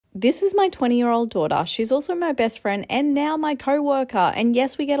This is my 20-year-old daughter. She's also my best friend and now my co-worker. And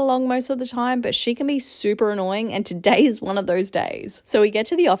yes, we get along most of the time, but she can be super annoying, and today is one of those days. So we get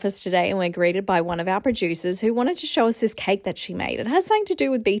to the office today and we're greeted by one of our producers who wanted to show us this cake that she made. It has something to do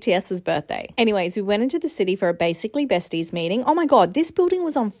with BTS's birthday. Anyways, we went into the city for a Basically Besties meeting. Oh my god, this building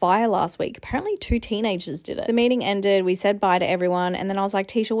was on fire last week. Apparently 2 teenagers did it. The meeting ended, we said bye to everyone, and then I was like,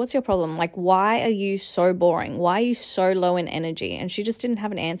 Tisha, what's your problem? Like, why are you so boring? Why are you so low in energy? And she just didn't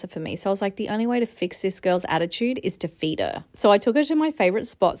have an answer for me. So I was like, the only way to fix this girl's attitude is to feed her. So I took her to my favorite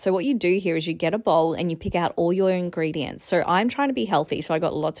spot. So what you do here is you get a bowl and you pick out all your ingredients. So I'm trying to be healthy, so I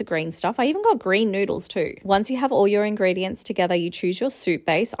got lots of green stuff. I even got green noodles too. Once you have all your ingredients together, you choose your soup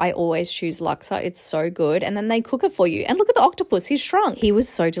base. I always choose Luxor. It's so good. And then they cook it for you. And look at the octopus. He's shrunk. He was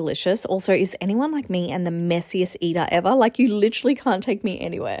so delicious. Also, is anyone like me and the messiest eater ever? Like, you literally can't take me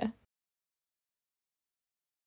anywhere.